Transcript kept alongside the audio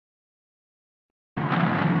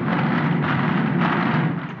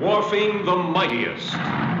dwarfing the mightiest,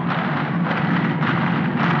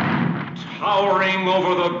 towering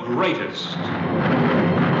over the greatest.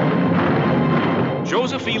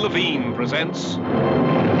 Joseph E. Levine presents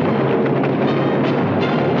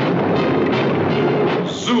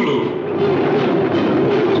Zulu.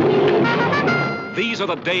 These are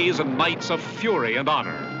the days and nights of fury and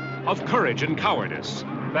honor, of courage and cowardice,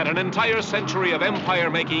 that an entire century of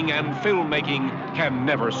empire-making and film-making can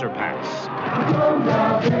never surpass.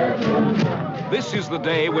 This is the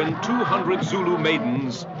day when 200 Zulu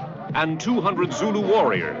maidens and 200 Zulu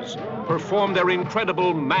warriors perform their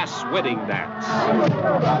incredible mass wedding dance.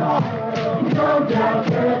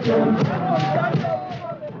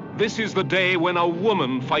 This is the day when a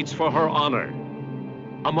woman fights for her honor,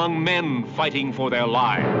 among men fighting for their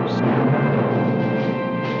lives.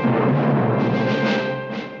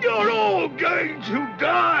 You're all going to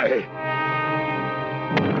die!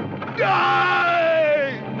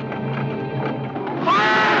 Die!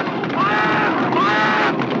 Fire! Fire!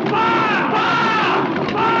 Fire! Fire!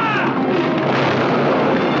 Fire!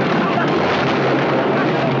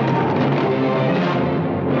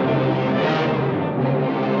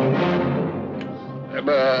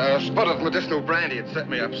 A spot of medicinal brandy had set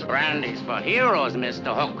me up, sir. Brandy's for heroes,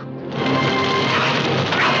 Mr. Hook.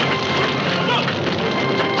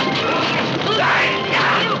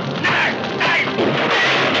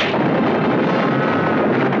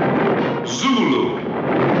 Zulu.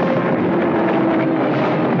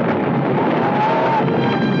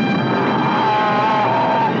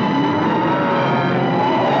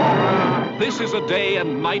 This is a day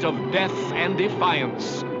and night of death and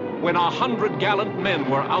defiance, when 100 gallant men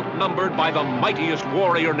were outnumbered by the mightiest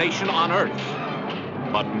warrior nation on earth,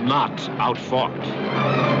 but not outfought.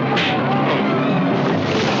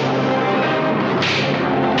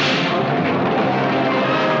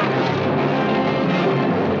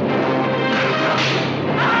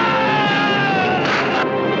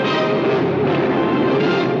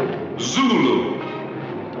 Zulu,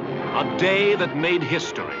 a day that made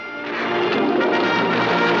history.